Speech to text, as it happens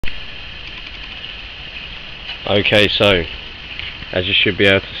Okay, so as you should be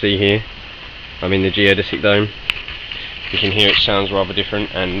able to see here, I'm in the Geodesic dome. You can hear it sounds rather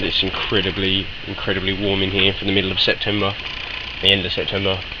different, and it's incredibly warm in here for the middle of September, the end of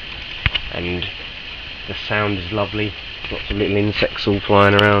September, and the sound is lovely. Lots of little insects all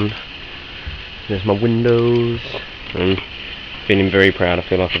flying around. There's my windows. I'm feeling very proud. I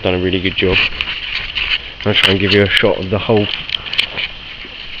feel like I've done a really good job. I'll try and give you a shot of the whole.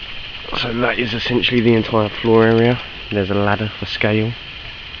 So that is essentially the entire floor area. There's a ladder for scale.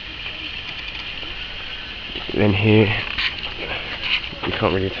 Then here, you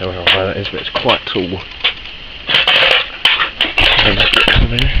can't really tell how high that is, but it's quite tall.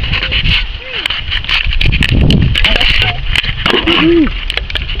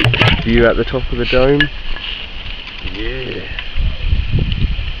 View at the top of the dome. Yeah.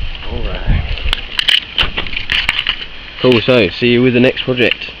 Alright. Cool, so see you with the next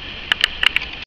project.